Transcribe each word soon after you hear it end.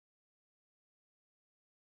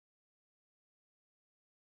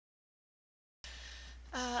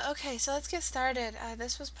Okay, so let's get started.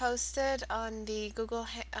 This was posted on the Google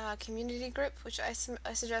community group, which I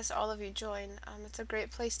suggest all of you join. It's a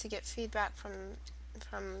great place to get feedback from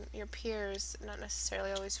your peers, not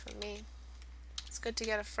necessarily always from me. It's good to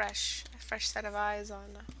get a fresh set of eyes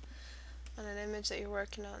on an image that you're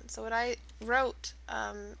working on. So what I wrote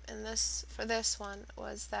for this one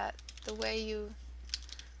was that the way you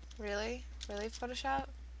really Photoshop.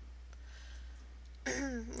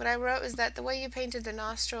 What I wrote is that the way you painted the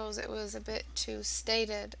nostrils, it was a bit too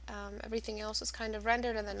stated. Everything else was kind of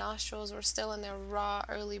rendered, and the nostrils were still in their raw,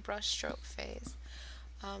 early brushstroke phase,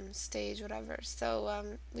 stage, whatever. So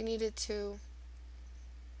we needed to.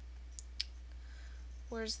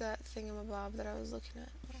 Where's that thingamabob that I was looking at?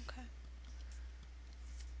 Okay.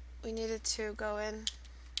 We needed to go in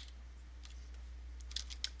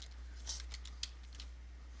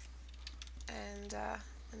and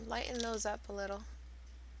lighten those up a little.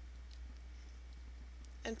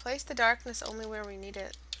 And place the darkness only where we need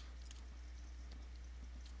it.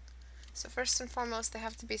 So first and foremost, they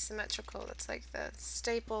have to be symmetrical. That's like the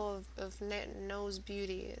staple of nose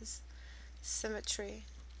beauty is symmetry.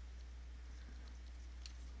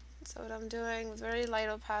 So what I'm doing with very light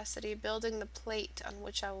opacity, building the plate on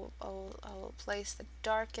which I will place the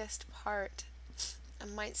darkest part. I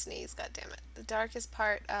might sneeze, goddammit. The darkest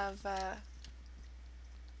part of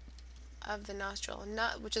the nostril,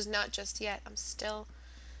 which is not just yet. I'm still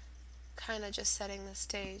kind of just setting the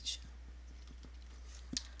stage.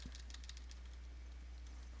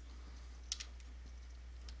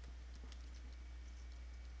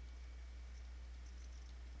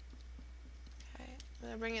 Okay, I'm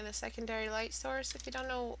going to bring in the secondary light source. If you don't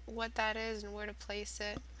know what that is and where to place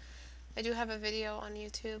it, I do have a video on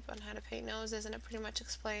YouTube on how to paint noses, and it pretty much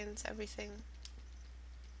explains everything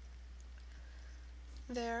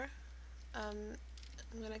there.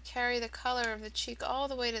 I'm going to carry the color of the cheek all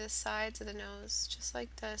the way to the sides of the nose, just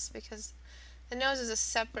like this, because the nose is a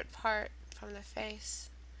separate part from the face.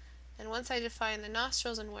 And once I define the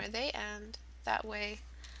nostrils and where they end, that way,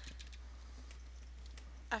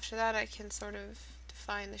 after that I can sort of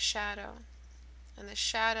define the shadow. And the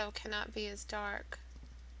shadow cannot be as dark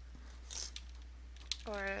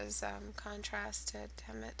or as contrasted,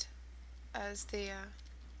 damn it, as the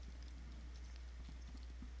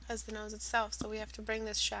nose itself. So we have to bring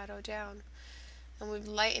this shadow down, and we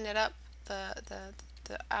lighten it up the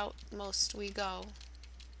outmost we go,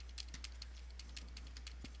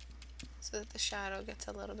 so that the shadow gets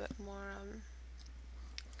a little bit more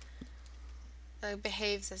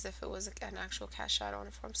behaves as if it was an actual cast shadow in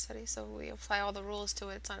a form study. So we apply all the rules to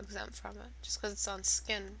it. It's not exempt from it. Just because it's on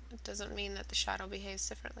skin, it doesn't mean that the shadow behaves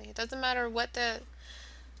differently. It doesn't matter what the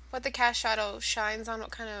cast shadow shines on,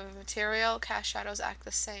 what kind of material. Cast shadows act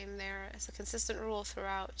the same. It's a consistent rule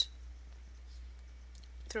throughout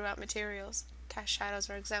materials. Cast shadows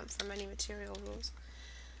are exempt from any material rules.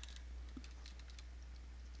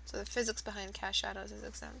 So the physics behind cast shadows is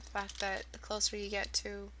exempt. The fact that the closer you get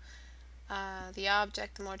to the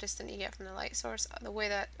object, the more distant you get from the light source, the way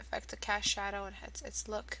that affects a cast shadow and its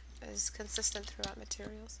look is consistent throughout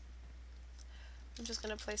materials. I'm just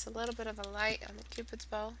going to place a little bit of a light on the Cupid's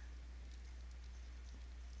bow.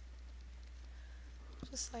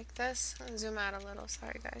 Just like this. I'll zoom out a little,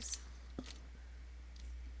 sorry guys.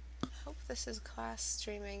 I hope this is class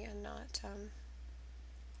streaming and not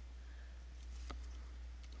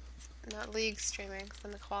league streaming, because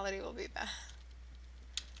then the quality will be bad.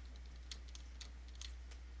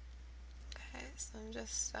 Okay, so I'm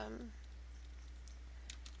just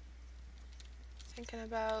thinking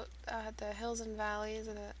about the hills and valleys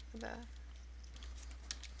of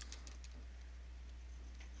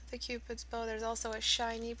the Cupid's bow. There's also a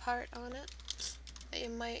shiny part on it that you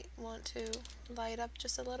might want to light up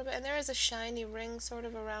just a little bit, and there is a shiny ring sort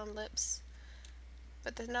of around lips,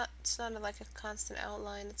 but it's not like a constant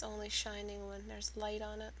outline. It's only shining when there's light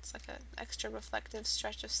on it. It's like an extra reflective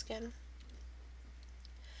stretch of skin.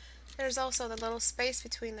 There's also the little space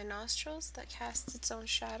between the nostrils that casts its own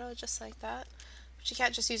shadow, just like that. But you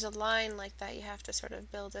can't just use a line like that. You have to sort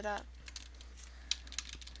of build it up.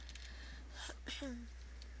 And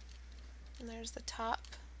there's the top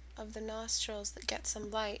of the nostrils that get some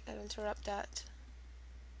light and interrupt that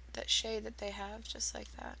shade that they have, just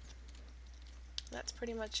like that. And that's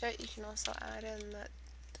pretty much it. You can also add in the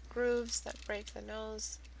grooves that break the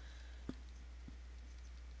nose.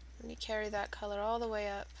 And you carry that color all the way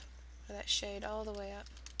up, or that shade all the way up.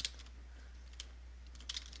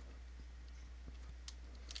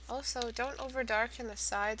 Also, don't over darken the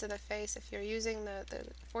sides of the face. If you're using the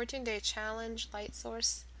 14-day challenge light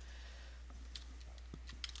source,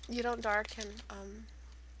 you don't darken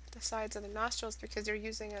the sides of the nostrils because you're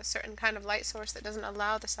using a certain kind of light source that doesn't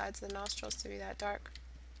allow the sides of the nostrils to be that dark.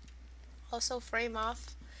 Also frame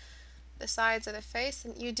off the sides of the face,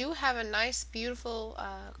 and you do have a nice beautiful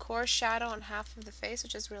coarse shadow on half of the face,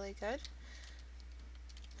 which is really good.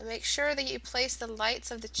 And make sure that you place the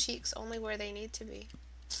lights of the cheeks only where they need to be.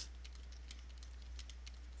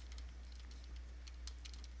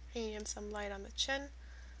 Bringing in some light on the chin,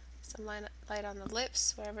 some light on the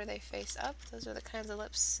lips wherever they face up. Those are the kinds of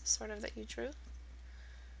lips sort of that you drew.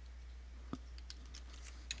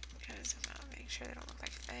 Make sure they don't look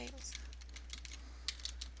like fangs.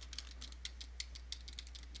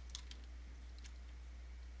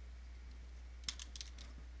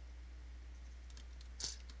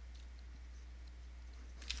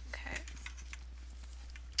 Okay.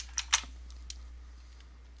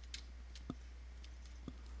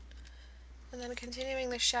 And then continuing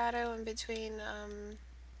the shadow in between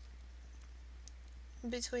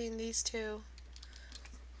these two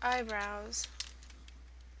eyebrows.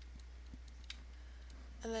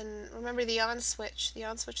 And then remember the on switch. The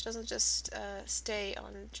on switch doesn't just stay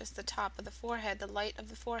on just the top of the forehead, the light of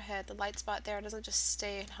the forehead, the light spot there doesn't just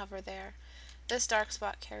stay and hover there. This dark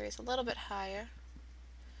spot carries a little bit higher,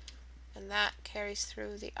 and that carries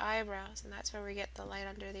through the eyebrows, and that's where we get the light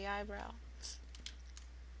under the eyebrow.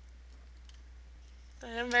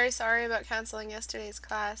 And I'm very sorry about canceling yesterday's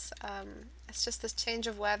class. It's just this change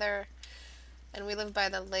of weather, and we live by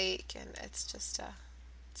the lake, and it's just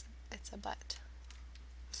it's a butt.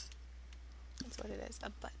 That's what it is, a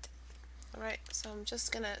butt. Alright, so I'm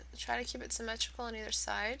just going to try to keep it symmetrical on either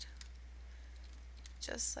side.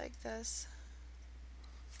 Just like this.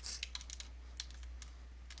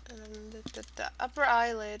 And then the upper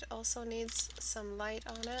eyelid also needs some light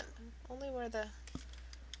on it, only where the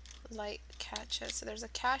light catches. So there's a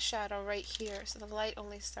cast shadow right here, so the light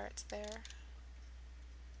only starts there.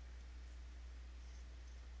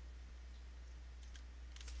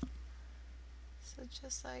 So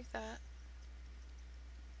just like that.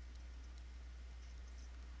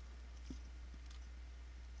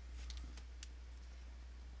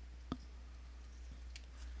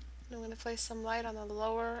 I'm going to place some light on the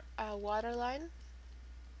lower waterline.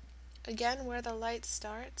 Again, where the light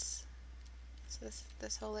starts. So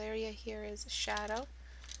this whole area here is shadow.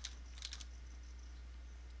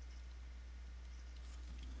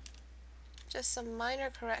 Just some minor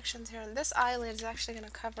corrections here. And this eyelid is actually going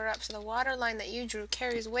to cover up. So the waterline that you drew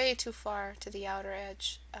carries way too far to the outer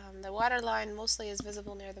edge. The waterline mostly is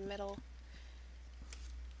visible near the middle.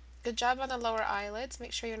 Good job on the lower eyelids.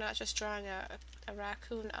 Make sure you're not just drawing a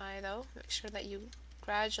raccoon eye though. Make sure that you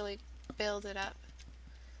gradually build it up.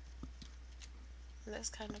 And this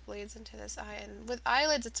kind of bleeds into this eye. And with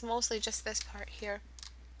eyelids, it's mostly just this part here.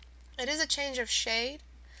 It is a change of shade,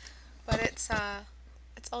 but it's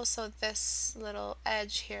also this little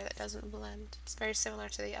edge here that doesn't blend. It's very similar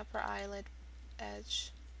to the upper eyelid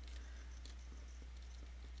edge.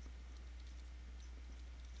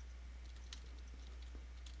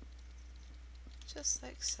 Just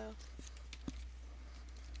like so.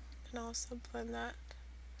 And also blend that.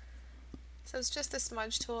 So it's just a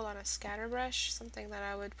smudge tool on a scatter brush, something that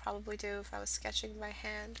I would probably do if I was sketching by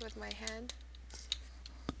hand with my hand.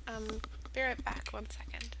 Be right back, 1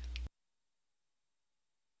 second.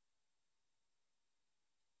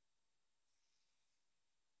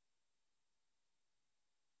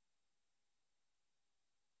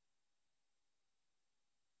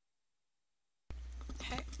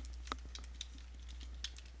 Okay.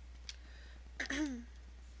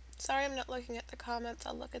 Sorry I'm not looking at the comments,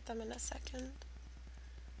 I'll look at them in a second.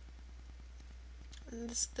 And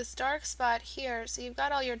this dark spot here, so you've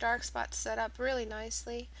got all your dark spots set up really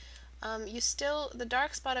nicely. The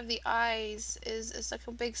dark spot of the eyes is like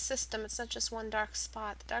a big system, it's not just one dark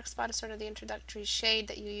spot. The dark spot is sort of the introductory shade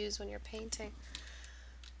that you use when you're painting.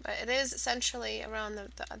 But it is essentially around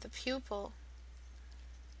the pupil.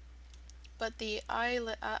 But the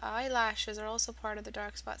eyelashes are also part of the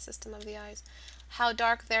dark spot system of the eyes. How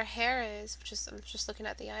dark their hair is, I'm just looking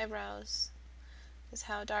at the eyebrows, is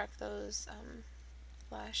how dark those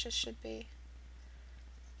lashes should be.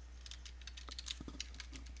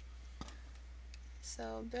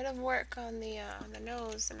 So a bit of work on the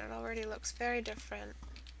nose, and it already looks very different.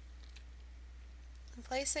 I'm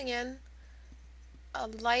placing in a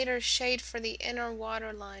lighter shade for the inner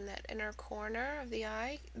waterline, that inner corner of the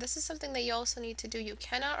eye. This is something that you also need to do. You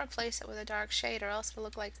cannot replace it with a dark shade or else it'll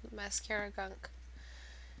look like mascara gunk.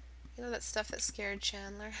 You know that stuff that scared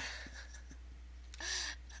Chandler?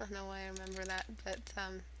 I don't know why I remember that, but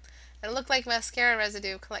it looked like mascara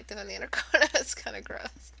residue collected on the inner corner. It's kind of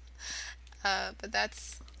gross. But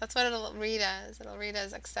that's what it'll read as. It'll read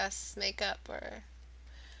as excess makeup or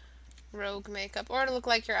rogue makeup, or it'll look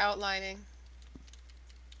like you're outlining.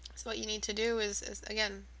 So what you need to do is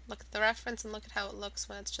again, look at the reference and look at how it looks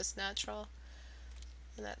when it's just natural.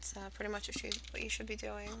 And that's pretty much what you should be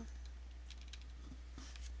doing.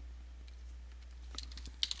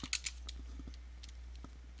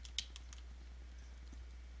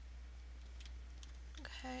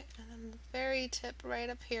 Okay, and then the very tip right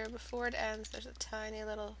up here before it ends, there's a tiny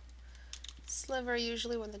little sliver,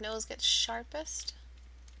 usually when the nose gets sharpest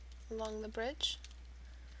along the bridge.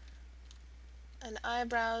 And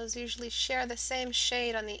eyebrows usually share the same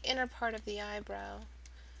shade on the inner part of the eyebrow.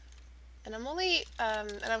 And I'm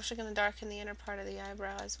actually going to darken the inner part of the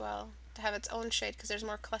eyebrow as well to have its own shade because there's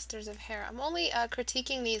more clusters of hair. I'm only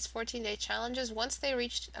critiquing these 14-day challenges once they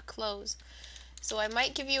reach a close. So I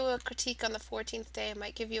might give you a critique on the 14th day. I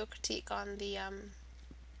might give you a critique on the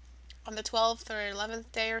 12th or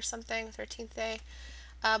 11th day or something, 13th day.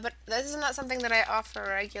 But this is not something that I offer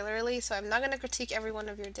regularly, so I'm not going to critique every one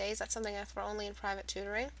of your days. That's something I offer only in private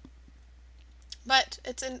tutoring. But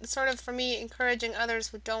it's sort of for me encouraging others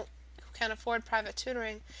who can't afford private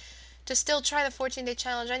tutoring to still try the 14-day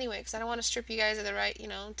challenge anyway, because I don't want to strip you guys of the right,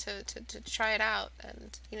 to try it out.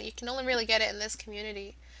 And you can only really get it in this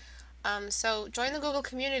community. So join the Google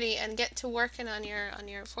community and get to working on your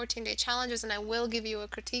 14-day challenges, and I will give you a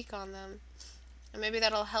critique on them. And maybe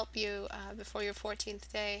that'll help you before your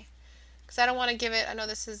 14th day. Because I don't want to give it, I know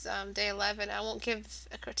this is day 11, I won't give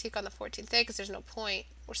a critique on the 14th day because there's no point.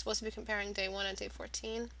 We're supposed to be comparing day 1 and day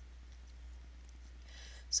 14.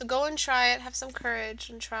 So go and try it, have some courage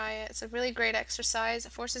and try it. It's a really great exercise.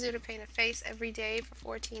 It forces you to paint a face every day for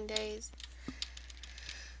 14 days.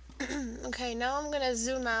 Okay, now I'm going to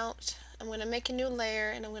zoom out. I'm going to make a new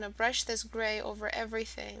layer and I'm going to brush this gray over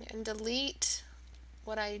everything and delete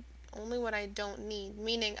only what I don't need,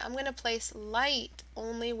 meaning I'm going to place light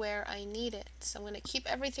only where I need it. So I'm going to keep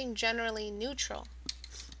everything generally neutral.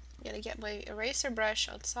 I'm going to get my eraser brush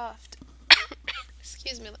on soft.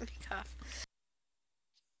 Excuse me, let me cough.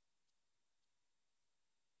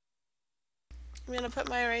 I'm going to put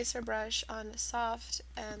my eraser brush on soft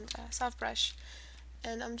brush,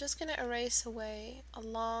 and I'm just going to erase away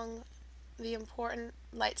along the important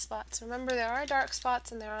light spots. Remember, there are dark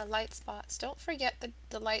spots and there are light spots. Don't forget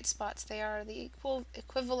the light spots. They are the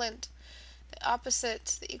equivalent,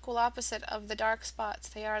 the equal opposite of the dark spots.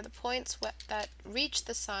 They are the points that reach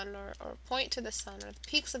the sun or point to the sun, or the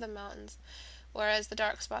peaks of the mountains, whereas the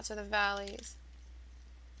dark spots are the valleys.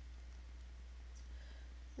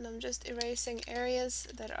 And I'm just erasing areas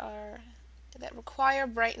that require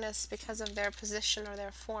brightness because of their position or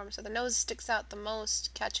their form. So the nose sticks out the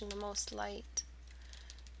most, catching the most light.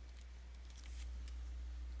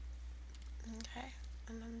 Okay,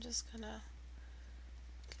 and I'm just gonna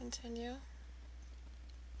continue.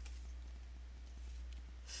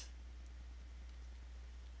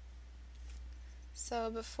 So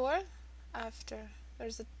before, after,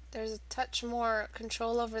 there's a touch more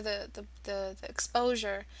control over the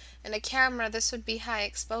exposure. In a camera, this would be high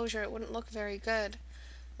exposure. It wouldn't look very good.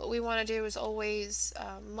 What we want to do is always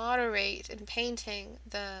moderate in painting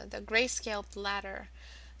the grayscale ladder.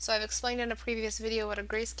 So I've explained in a previous video what a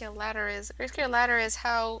grayscale ladder is. A grayscale ladder is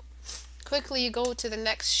how quickly you go to the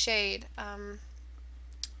next shade,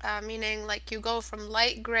 meaning like you go from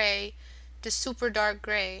light gray to super dark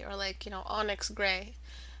gray, or like, onyx gray.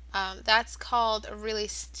 That's called a really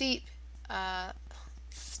steep grayscale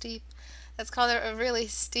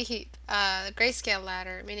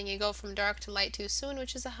ladder, meaning you go from dark to light too soon,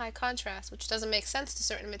 which is a high contrast, which doesn't make sense to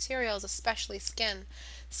certain materials, especially skin.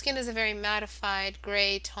 Skin is a very mattified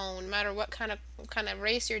gray tone. No matter what kind of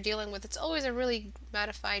race you're dealing with, it's always a really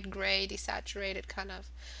mattified gray, desaturated kind of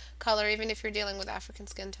color, even if you're dealing with African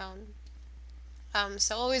skin tone.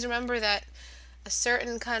 So always remember that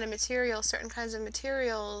certain kinds of materials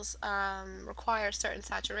require certain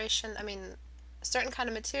saturation. Certain kind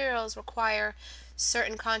of materials require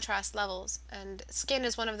certain contrast levels, and skin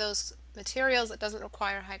is one of those materials that doesn't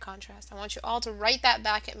require high contrast. I want you all to write that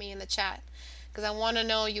back at me in the chat, because I want to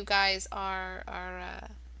know you guys are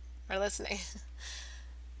listening.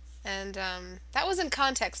 And that was in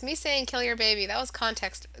context. Me saying kill your baby, that was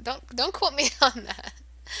context. Don't quote me on that.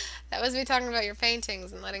 That was me talking about your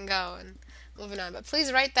paintings and letting go and moving on. But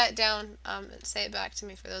please write that down and say it back to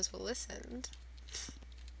me for those who listened.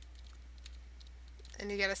 And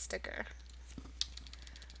you get a sticker.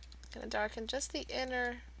 I'm going to darken just the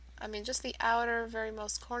outer very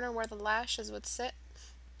most corner where the lashes would sit.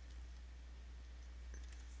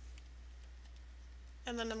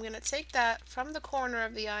 And then I'm going to take that from the corner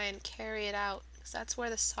of the eye and carry it out because that's where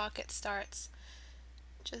the socket starts,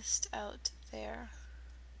 just out there.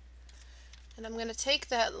 And I'm going to take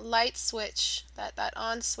that light switch, that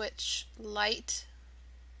on switch light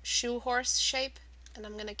shoe horse shape, and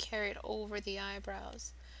I'm going to carry it over the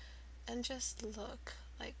eyebrows. And just look,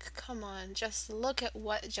 like, come on, just look at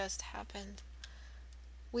what just happened.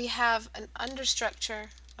 We have an understructure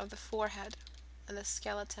of the forehead and the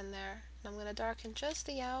skeleton there. And I'm going to darken just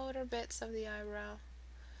the outer bits of the eyebrow.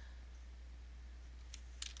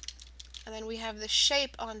 And then we have the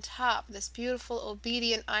shape on top, this beautiful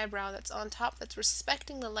obedient eyebrow that's on top, that's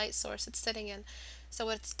respecting the light source it's sitting in. So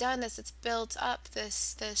what it's done is it's built up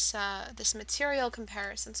this material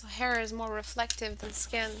comparison. So hair is more reflective than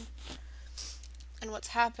skin. And what's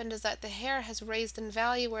happened is that the hair has raised in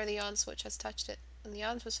value where the on switch has touched it. And the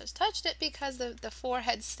on switch has touched it because the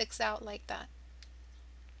forehead sticks out like that.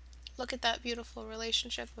 Look at that beautiful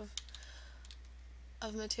relationship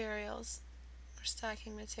of materials, or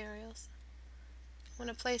stacking materials. I'm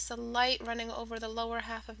going to place a light running over the lower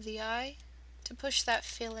half of the eye to push that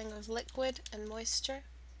feeling of liquid and moisture.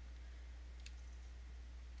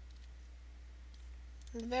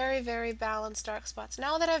 And very, very balanced dark spots.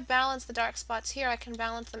 Now that I've balanced the dark spots here, I can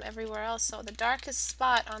balance them everywhere else. So the darkest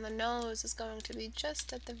spot on the nose is going to be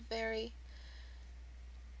just at the very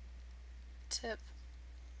tip,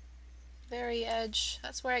 very edge.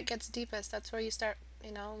 That's where it gets deepest. That's where you start,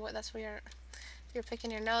 you know, that's where you're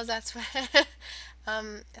picking your nose, that's where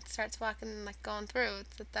it starts walking, like going through.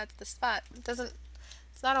 That's the spot.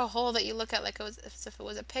 It's not a hole that you look at like it was as if it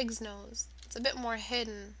was a pig's nose. It's a bit more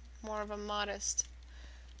hidden, more of a modest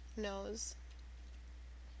nose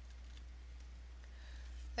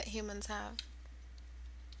that humans have.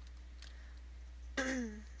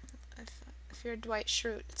 If you're Dwight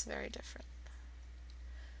Schrute, it's very different.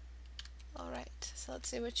 Alright, so let's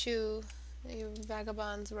see what you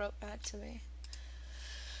vagabonds wrote back to me.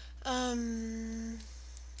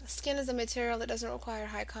 Skin is a material that doesn't require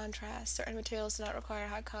high contrast. Certain materials do not require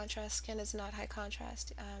high contrast. Skin is not high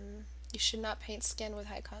contrast. You should not paint skin with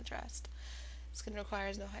high contrast. Skin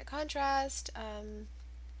requires no high contrast.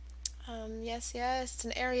 Yes, it's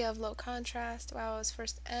an area of low contrast. Wow, I was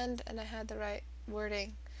first end and I had the right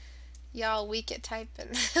wording. Y'all weak at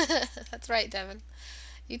typing. That's right, Devin.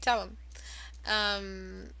 You tell him.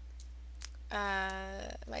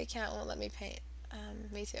 My account won't let me paint.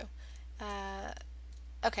 Me too.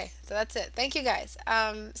 Okay, so that's it. Thank you guys.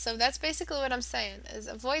 So that's basically what I'm saying, is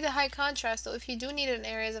avoid the high contrast. So if you do need it in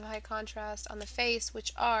areas of high contrast on the face,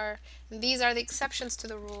 which are, these are the exceptions to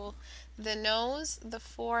the rule, the nose, the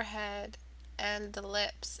forehead, and the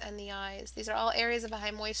lips and the eyes. These are all areas of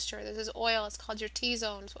high moisture. This is oil. It's called your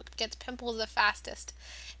T-zone. It's what gets pimples the fastest.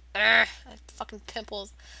 Fucking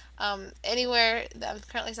pimples. Anywhere, I'm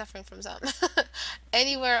currently suffering from some.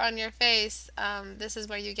 Anywhere on your face, this is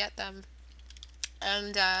where you get them.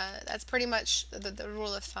 And that's pretty much the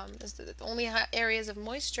rule of thumb, is that only areas of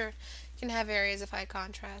moisture can have areas of high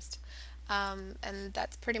contrast. And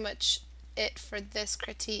that's pretty much it for this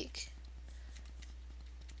critique.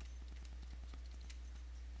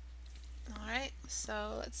 Alright,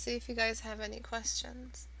 so let's see if you guys have any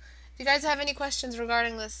questions. If you guys have any questions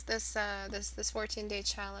regarding this 14-day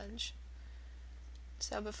challenge.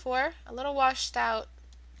 So before, a little washed out,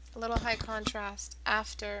 a little high contrast.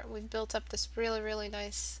 After, we've built up this really, really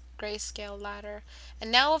nice grayscale ladder.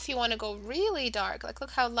 And now if you want to go really dark, like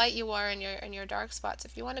look how light you are in your dark spots.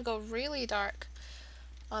 If you want to go really dark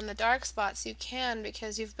on the dark spots, you can,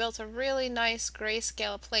 because you've built a really nice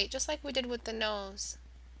grayscale plate, just like we did with the nose.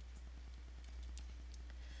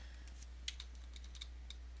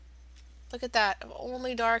 Look at that,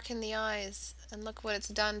 only darken the eyes, and look what it's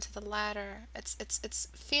done to the ladder. It's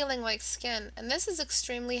feeling like skin, and this is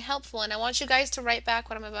extremely helpful, and I want you guys to write back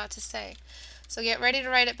what I'm about to say. So get ready to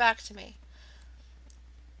write it back to me.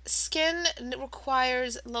 Skin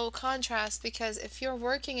requires low contrast because if you're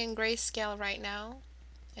working in grayscale right now,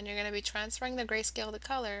 and you're going to be transferring the grayscale to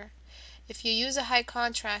color, if you use a high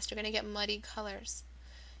contrast, you're going to get muddy colors.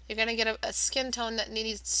 You're going to get a skin tone that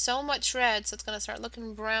needs so much red, so it's going to start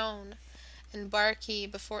looking brown and barky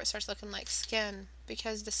before it starts looking like skin,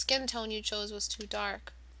 because the skin tone you chose was too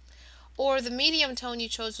dark. Or the medium tone you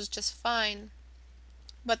chose was just fine,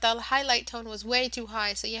 but the highlight tone was way too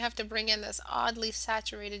high, so you have to bring in this oddly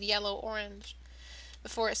saturated yellow-orange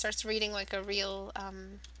before it starts reading like a real,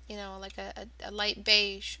 you know, like a light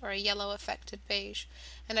beige or a yellow affected beige.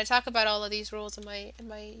 And I talk about all of these rules in my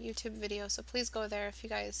YouTube video, so please go there if you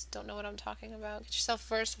guys don't know what I'm talking about. Get yourself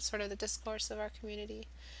versed with sort of the discourse of our community.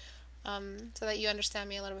 So that you understand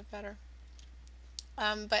me a little bit better.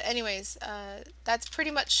 But anyways, that's pretty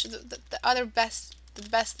much the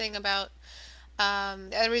best thing about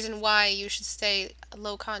The other reason why you should stay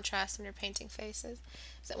low contrast when you're painting faces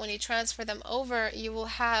is that when you transfer them over, you will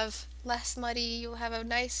have less muddy, you'll have a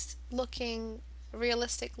nice looking,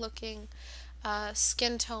 realistic looking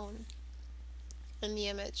skin tone in the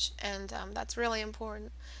image, and that's really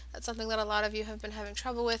important. That's something that a lot of you have been having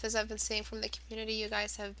trouble with, as I've been seeing from the community. You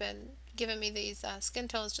guys have been giving me these skin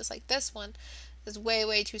tones just like this one is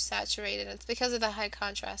way too saturated. It's because of the high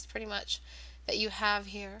contrast pretty much that you have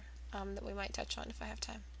here, that we might touch on if I have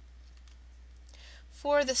time.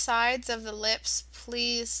 For the sides of the lips,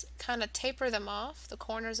 please kind of taper them off, the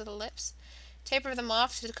corners of the lips. Taper them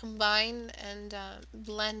off to combine and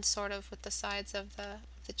blend sort of with the sides of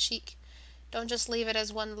the cheek. Don't just leave it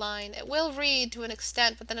as one line. It will read to an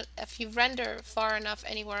extent, but then if you render far enough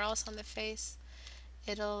anywhere else on the face,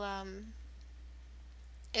 it'll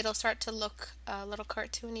start to look a little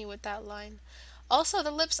cartoony with that line. Also,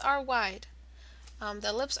 the lips are wide.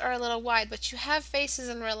 The lips are a little wide, but you have faces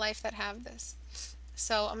in real life that have this.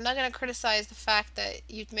 So I'm not going to criticize the fact that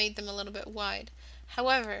you've made them a little bit wide.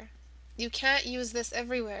 However, you can't use this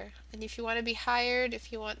everywhere. And if you want to be hired,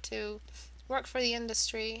 if you want to work for the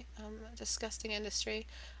industry, a disgusting industry,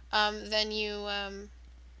 then you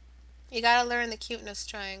gotta learn the cuteness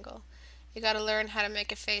triangle. You gotta learn how to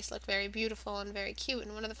make a face look very beautiful and very cute.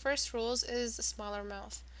 And one of the first rules is a smaller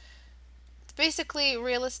mouth. It's basically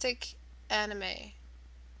realistic anime.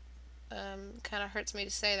 Kind of hurts me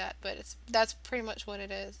to say that, but that's pretty much what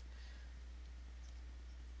it is.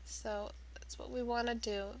 So that's what we want to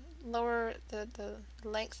do. Lower the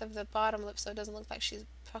length of the bottom lip so it doesn't look like she's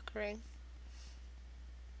puckering.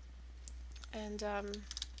 And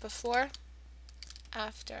before,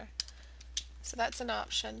 after. So that's an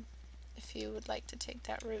option if you would like to take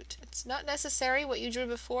that route. It's not necessary. What you drew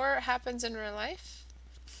before happens in real life,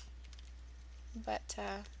 but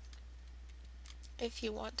if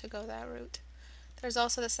you want to go that route. There's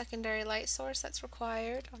also the secondary light source that's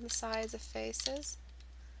required on the sides of faces.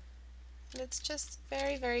 And it's just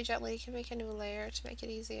very gently. You can make a new layer to make it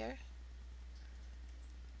easier.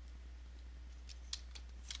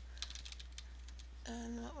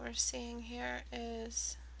 And what we're seeing here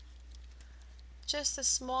is just a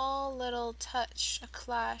small little touch, a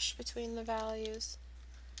clash between the values,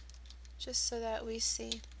 just so that we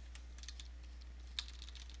see.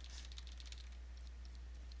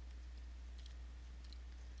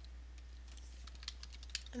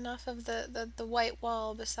 Enough of the white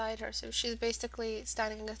wall beside her, so she's basically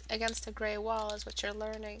standing against a gray wall is what you're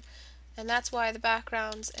learning. And that's why the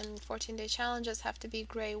backgrounds in 14-day challenges have to be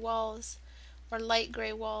gray walls or light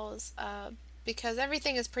gray walls, because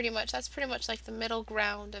everything is that's pretty much like the middle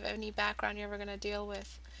ground of any background you're ever going to deal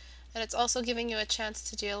with. And it's also giving you a chance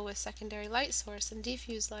to deal with secondary light source and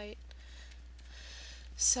diffuse light.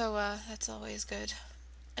 So that's always good.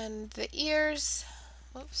 And the ears,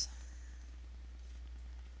 whoops.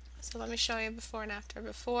 So let me show you before and after.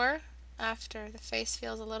 Before, after, the face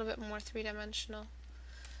feels a little bit more three-dimensional.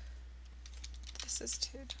 This is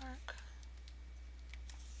too dark.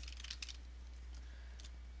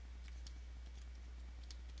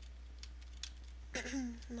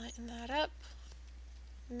 Lighten that up.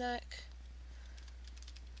 Neck.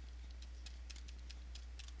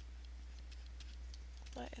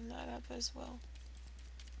 Lighten that up as well.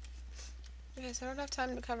 Okay, so I don't have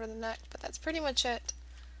time to cover the neck, but that's pretty much it.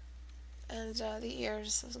 And the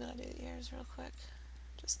ears, I was going to do the ears real quick.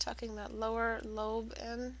 Just tucking that lower lobe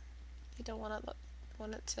in. You don't want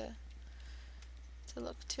it to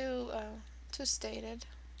look too stated.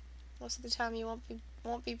 Most of the time you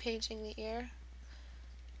won't be painting the ear.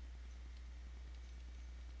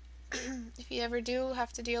 If you ever do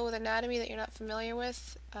have to deal with anatomy that you're not familiar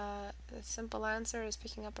with, the simple answer is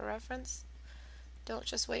picking up a reference. Don't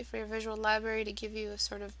just wait for your visual library to give you a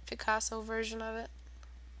sort of Picasso version of it.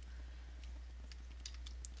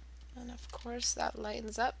 And of course that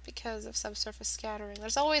lightens up because of subsurface scattering.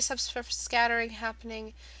 There's always subsurface scattering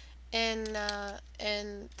happening in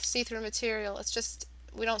see-through material. It's just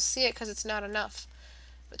we don't see it because it's not enough.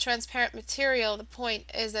 But transparent material, the point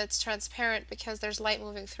is that it's transparent because there's light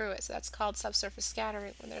moving through it. So that's called subsurface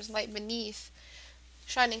scattering, when there's light beneath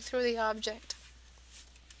shining through the object.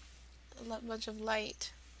 A bunch of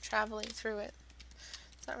light traveling through it.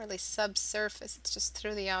 It's not really subsurface, it's just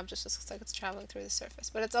through the object. It just looks like it's traveling through the surface.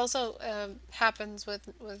 But it also happens with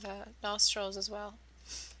nostrils as well.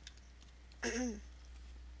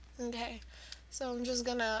 Okay, so I'm just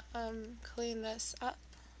gonna clean this up.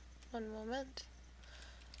 One moment.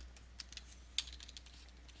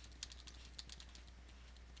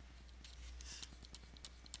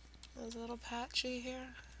 It's a little patchy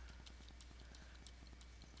here.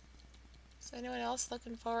 Is anyone else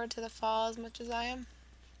looking forward to the fall as much as I am?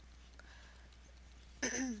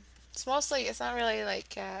 It's not really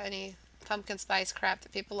like any pumpkin spice crap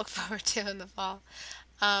that people look forward to in the fall.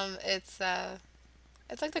 It's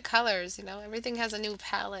like the colors, you know, everything has a new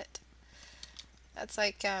palette. That's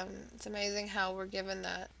like, it's amazing how we're given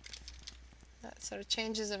that sort of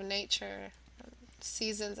changes of nature,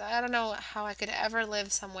 seasons. I don't know how I could ever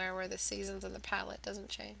live somewhere where the seasons and the palette doesn't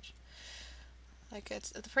change. Like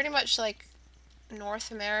it's pretty much like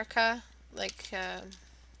North America, like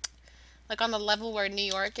on the level where New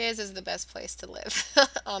York is the best place to live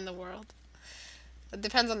on the world. It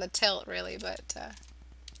depends on the tilt really, but the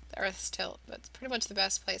Earth's tilt, but it's pretty much the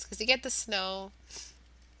best place because you get the snow,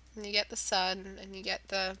 and you get the sun, and you get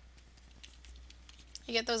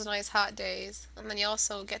those nice hot days, and then you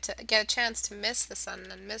also get a chance to miss the sun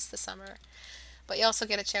and miss the summer, but you also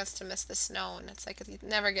get a chance to miss the snow, and it's like it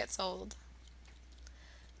never gets old.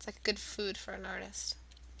 It's like good food for an artist.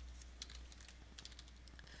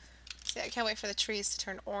 See, I can't wait for the trees to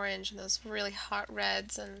turn orange and those really hot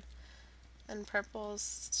reds and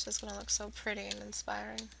purples. It's just gonna look so pretty and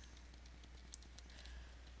inspiring.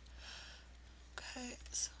 Okay,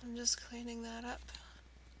 so I'm just cleaning that up.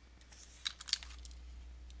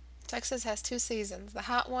 Texas has two seasons, the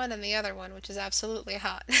hot one and the other one, which is absolutely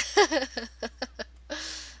hot.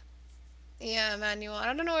 Yeah, Emmanuel, I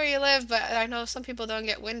don't know where you live, but I know some people don't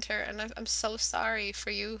get winter, and I'm so sorry for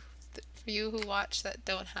you who watch that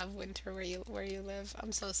don't have winter where you live.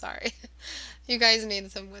 I'm so sorry. You guys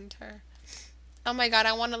need some winter. Oh my God,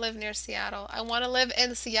 I want to live near Seattle. I want to live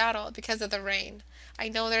in Seattle because of the rain. I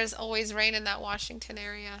know there's always rain in that Washington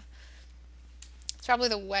area. It's probably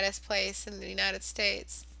the wettest place in the United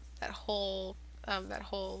States. That whole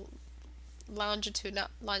latitude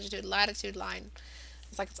line.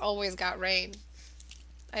 It's like it's always got rain.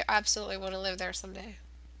 I absolutely want to live there someday,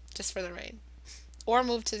 just for the rain. Or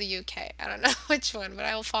move to the UK. I don't know which one, but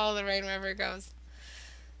I will follow the rain wherever it goes.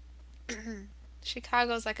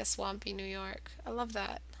 Chicago's like a swampy New York. I love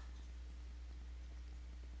that.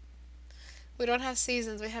 We don't have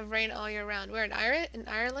seasons. We have rain all year round. We're in Ireland?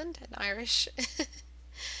 In Irish.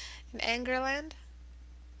 In Angerland?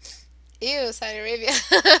 Ew, Saudi Arabia.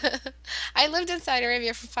 I lived in Saudi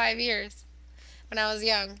Arabia for 5 years when I was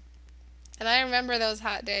young. And I remember those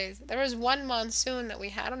hot days. There was one monsoon that we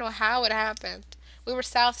had. I don't know how it happened. We were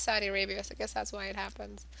South Saudi Arabia, so I guess that's why it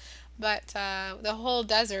happens. But the whole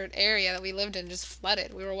desert area that we lived in just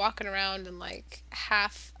flooded. We were walking around and like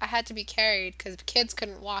I had to be carried because kids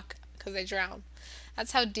couldn't walk because they drowned.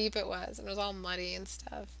 That's how deep it was, and it was all muddy and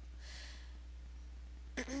stuff.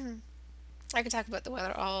 I could talk about the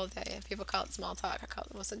weather all day. People call it small talk. I call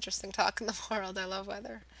it the most interesting talk in the world. I love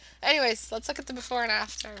weather. Anyways, let's look at the before and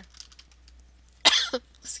after.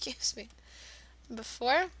 Excuse me.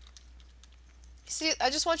 Before, see, I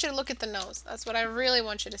just want you to look at the nose. That's what I really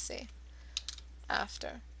want you to see.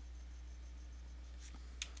 After.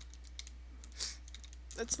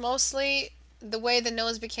 It's mostly the way the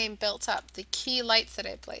nose became built up, the key lights that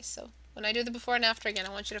I placed. So when I do the before and after again,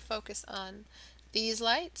 I want you to focus on these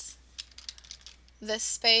lights, this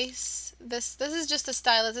space. This is just a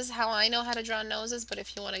stylus. This is how I know how to draw noses, but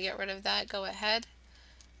if you want to get rid of that, go ahead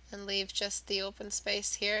and leave just the open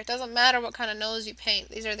space here. It doesn't matter what kind of nose you paint.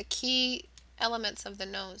 These are the key elements of the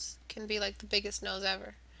nose. It can be like the biggest nose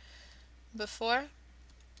ever. Before,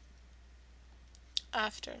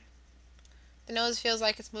 after. The nose feels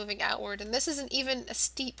like it's moving outward, and this isn't even a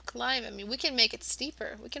steep climb. I mean, we can make it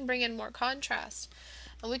steeper. We can bring in more contrast,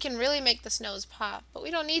 and we can really make this nose pop, but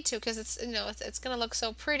we don't need to because it's, you know, it's going to look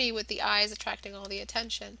so pretty with the eyes attracting all the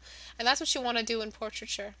attention. And that's what you want to do in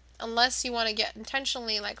portraiture, unless you want to get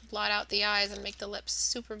intentionally like blot out the eyes and make the lips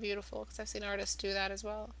super beautiful, because I've seen artists do that as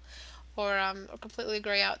well, or completely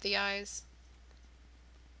gray out the eyes,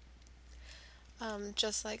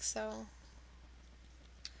 just like so.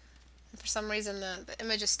 And for some reason the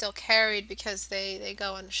image is still carried because they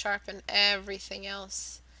go and sharpen everything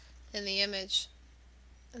else in the image,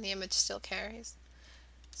 and the image still carries.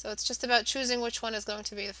 So it's just about choosing which one is going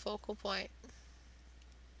to be the focal point,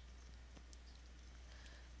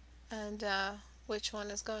 and which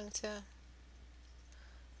one is going to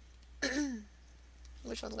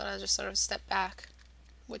which one's going to just sort of step back,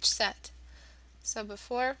 which set. So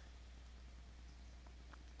before,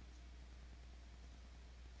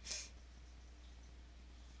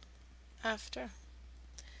 after.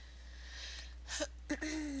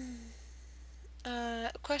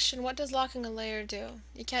 Question, what does locking a layer do?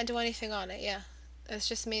 You can't do anything on it, yeah. This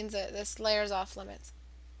just means that this layer is off limits.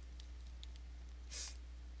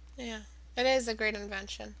 Yeah, it is a great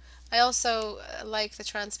invention. I also like the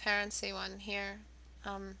transparency one here.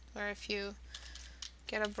 where if you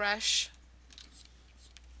get a brush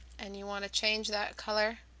and you want to change that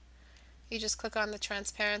color, you just click on the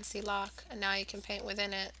transparency lock, and now you can paint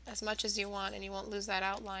within it as much as you want and you won't lose that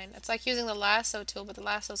outline. It's like using the lasso tool, but the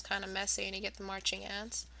lasso is kind of messy and you get the marching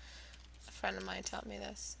ants. A friend of mine taught me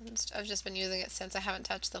this. I've just been using it since. I haven't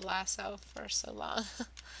touched the lasso for so long.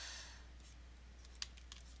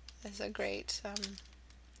 It's a great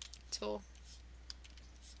tool.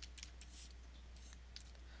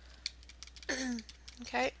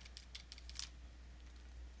 Okay.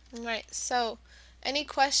 Alright, so any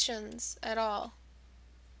questions at all?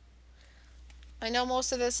 I know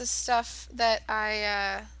most of this is stuff that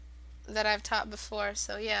I've taught before,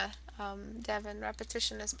 so yeah, Devin,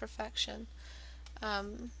 repetition is perfection.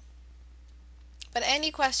 But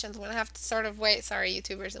any questions? I'm gonna have to sort of wait. Sorry,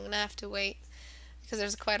 YouTubers, I'm gonna have to wait because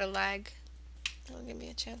there's quite a lag. It'll give me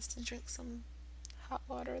a chance to drink some hot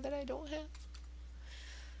water that I don't have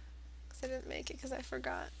because I didn't make it because I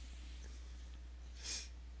forgot.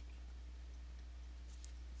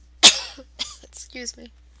 Excuse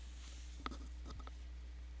me.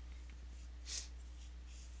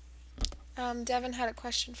 Devin had a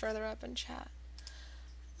question further up in chat.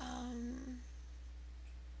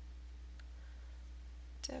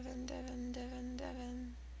 Devin.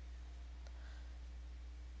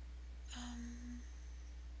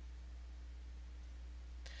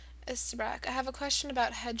 Istebrak, I have a question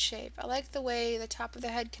about head shape. I like the way the top of the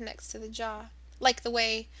head connects to the jaw. That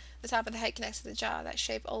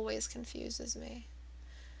shape always confuses me.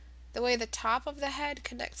 The way the top of the head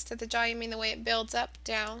connects to the jaw, you mean the way it builds up,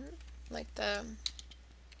 down? Like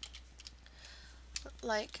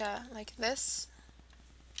this?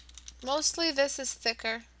 Mostly this is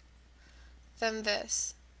thicker than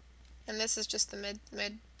this. And this is just the mid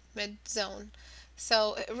zone.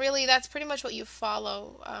 So really that's pretty much what you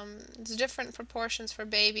follow. There's different proportions for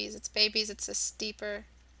babies. It's a steeper.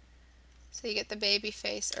 So you get the baby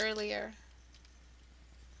face earlier.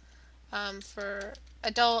 For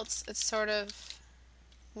adults it's sort of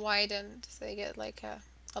widened. So you get like a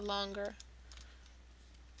longer.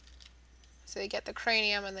 So you get the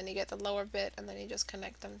cranium and then you get the lower bit and then you just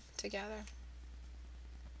connect them together.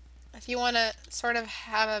 If you want to sort of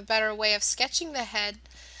have a better way of sketching the head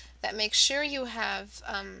that makes sure you have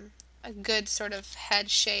a good sort of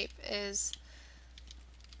head shape is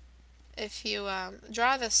if you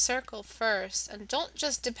draw the circle first, and don't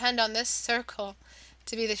just depend on this circle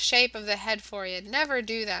to be the shape of the head for you. Never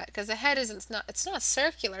do that, because the head it's not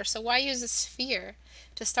circular, so why use a sphere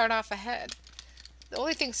to start off a head? The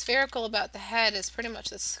only thing spherical about the head is pretty much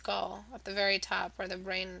the skull at the very top where the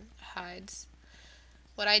brain hides.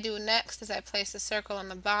 What I do next is I place a circle on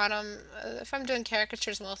the bottom. If I'm doing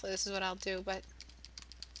caricatures mostly this is what I'll do, but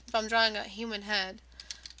if I'm drawing a human head,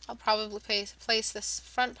 I'll probably place this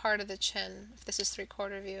front part of the chin, if this is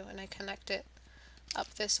 3/4 view, and I connect it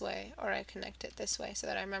up this way, or I connect it this way so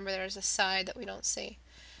that I remember there's a side that we don't see.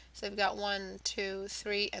 So we've got 1, 2,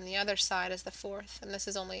 3, and the other side is the 4th, and this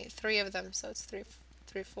is only 3 of them, so it's 3/4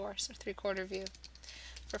 or 3/4 view.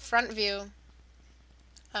 For front view,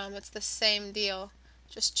 it's the same deal.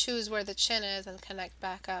 Just choose where the chin is and connect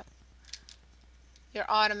back up.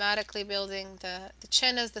 You're automatically building the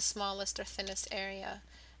chin is the smallest or thinnest area,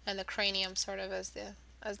 and the cranium sort of as the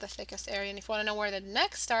thickest area. And if you want to know where the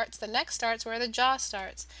neck starts where the jaw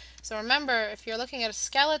starts. So remember, if you're looking at a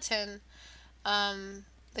skeleton, the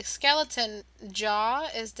skeleton jaw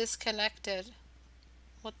is disconnected.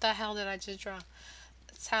 What the hell did I just draw?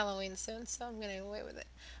 It's Halloween soon, so I'm gonna get away with it.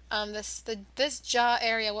 This jaw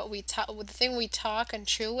area, the thing we talk and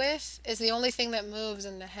chew with, is the only thing that moves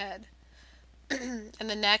in the head. And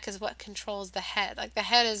the neck is what controls the head. Like the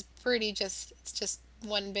head is it's just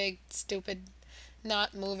one big stupid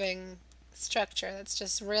not moving structure that's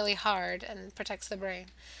just really hard and protects the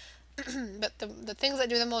brain. But the things that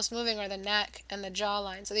do the most moving are the neck and the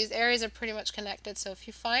jawline. So these areas are pretty much connected. So if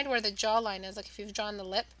you find where the jawline is, like if you've drawn the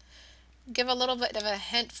lip, give a little bit of a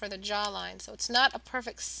hint for the jawline. So it's not a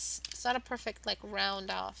perfect like round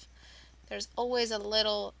off. There's always a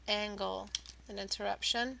little angle, an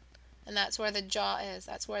interruption, and that's where the jaw is.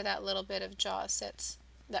 That's where that little bit of jaw sits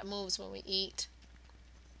that moves when we eat.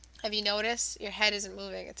 Have you noticed? Your head isn't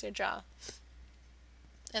moving, it's your jaw.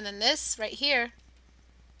 And then this right here,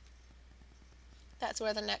 that's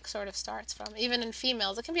where the neck sort of starts from. Even in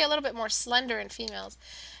females, it can be a little bit more slender in females.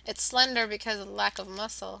 It's slender because of the lack of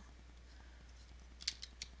muscle.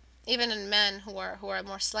 Even in men who are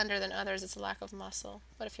more slender than others, it's a lack of muscle.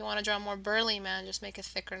 But if you want to draw a more burly man, just make a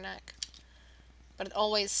thicker neck. But it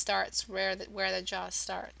always starts where the jaw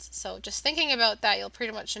starts. So just thinking about that, you'll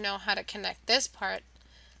pretty much know how to connect this part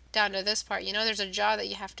down to this part. You know there's a jaw that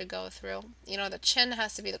you have to go through. You know the chin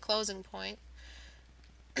has to be the closing point.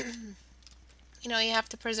 You know you have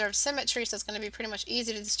to preserve symmetry, so it's going to be pretty much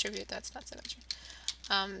easy to distribute. That's not symmetry.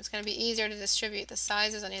 It's going to be easier to distribute the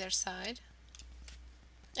sizes on either side.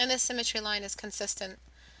 And this symmetry line is consistent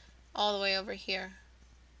all the way over here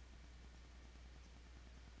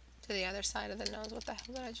to the other side of the nose. What the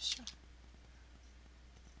hell did I just show?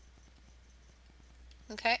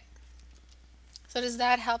 Okay. So does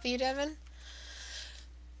that help you, Devin?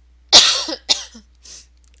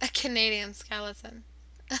 A Canadian skeleton.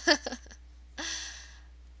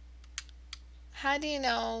 How do you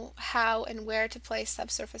know how and where to place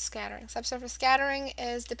subsurface scattering? Subsurface scattering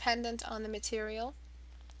is dependent on the material.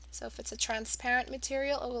 So if it's a transparent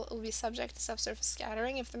material, it will be subject to subsurface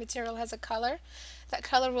scattering. If the material has a color, that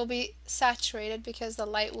color will be saturated because the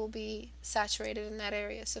light will be saturated in that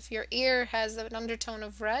area. So if your ear has an undertone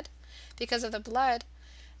of red because of the blood,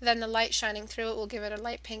 then the light shining through it will give it a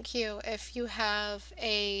light pink hue. If you have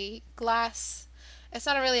a glass, it's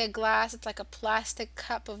not really a glass, it's like a plastic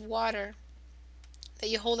cup of water that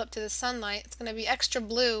you hold up to the sunlight, it's going to be extra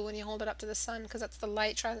blue when you hold it up to the sun because that's the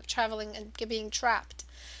light traveling and being trapped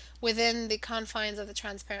within the confines of the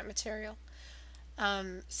transparent material.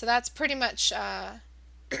 So that's pretty much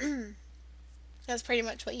that's pretty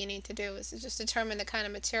much what you need to do, is to just determine the kind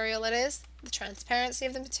of material it is, the transparency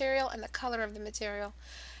of the material, and the color of the material,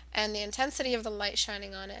 and the intensity of the light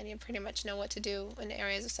shining on it, and you pretty much know what to do in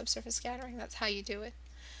areas of subsurface scattering. That's how you do it.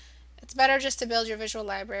 It's better just to build your visual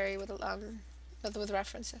library with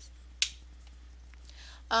references.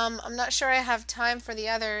 I'm not sure I have time for the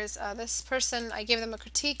others. This person, I gave them a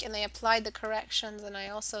critique and they applied the corrections, and I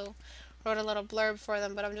also wrote a little blurb for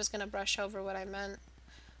them, but I'm just going to brush over what I meant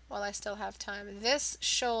while I still have time. This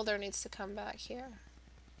shoulder needs to come back here.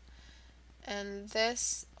 And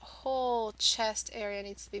this whole chest area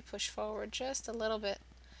needs to be pushed forward just a little bit.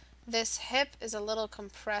 This hip is a little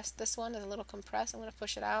compressed. This one is a little compressed. I'm going to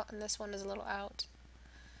push it out, and this one is a little out.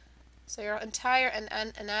 So your entire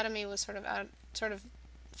anatomy was sort of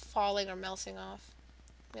falling or melting off.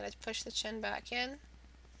 I'm going to push the chin back in.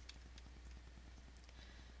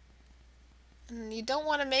 And you don't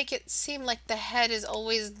want to make it seem like the head is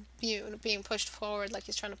always being pushed forward, like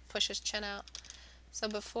he's trying to push his chin out. So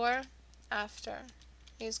before, after.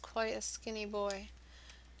 He's quite a skinny boy.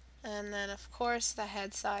 And then of course the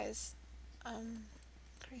head size.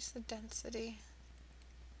 Increase the density.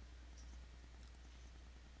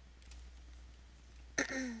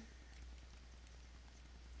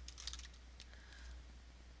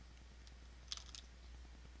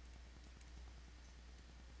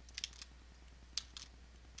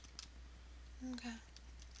 Okay.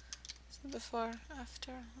 So before,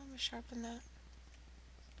 after. Let me sharpen that.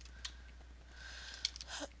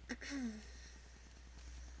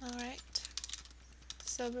 Alright.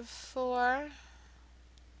 So before,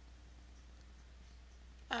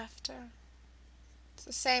 after. It's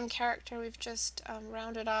the same character. We've just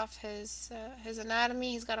rounded off his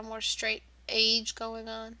anatomy. He's got a more straight age going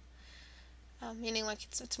on, meaning like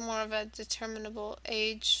it's more of a determinable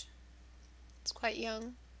age. It's quite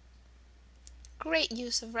young. Great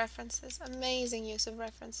use of references. Amazing use of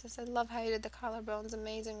references. I love how you did the collarbones.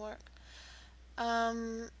 Amazing work.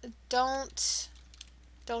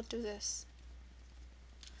 Don't do this.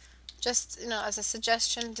 Just, as a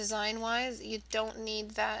suggestion, design-wise, you don't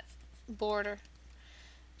need that border.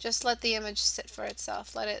 Just let the image sit for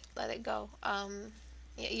itself. Let it go.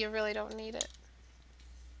 You really don't need it.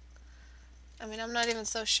 I mean, I'm not even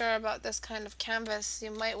so sure about this kind of canvas. You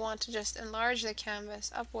might want to just enlarge the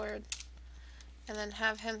canvas upward and then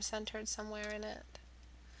have him centered somewhere in it.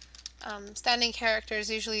 Standing characters,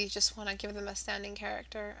 usually you just want to give them a standing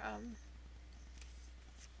character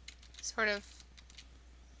sort of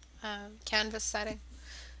canvas setting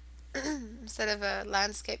instead of a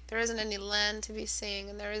landscape. There isn't any land to be seeing,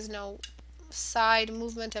 and there is no side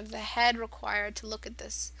movement of the head required to look at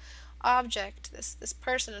this object, this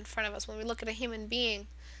person in front of us. When we look at a human being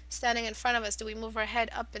standing in front of us, do we move our head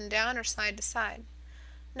up and down or side to side?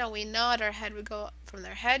 No, we nod our head. We go from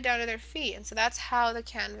their head down to their feet. And so that's how the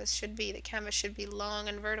canvas should be. The canvas should be long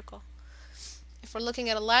and vertical. If we're looking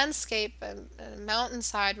at a landscape, a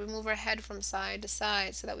mountainside, we move our head from side to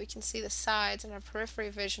side so that we can see the sides in our periphery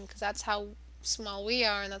vision, because that's how small we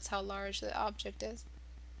are and that's how large the object is.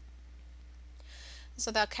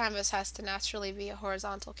 So that canvas has to naturally be a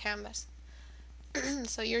horizontal canvas.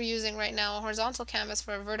 So you're using right now a horizontal canvas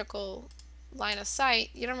for a vertical line of sight.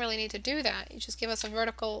 You don't really need to do that. You just give us a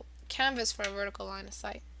vertical canvas for a vertical line of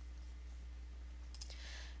sight.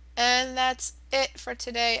 And that's it for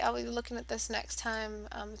today. I'll be looking at this next time.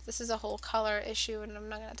 This is a whole color issue, and I'm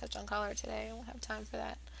not going to touch on color today. I won't have time for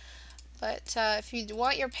that. But if you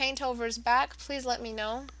want your paint overs back, please let me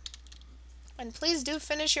know. And please do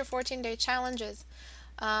finish your 14-day challenges.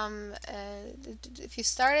 If you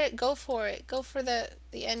start it, go for it. Go for the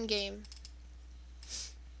end game.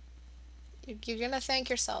 You're going to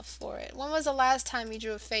thank yourself for it. When was the last time you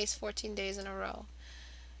drew a face 14 days in a row?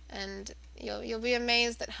 And you'll be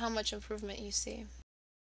amazed at how much improvement you see.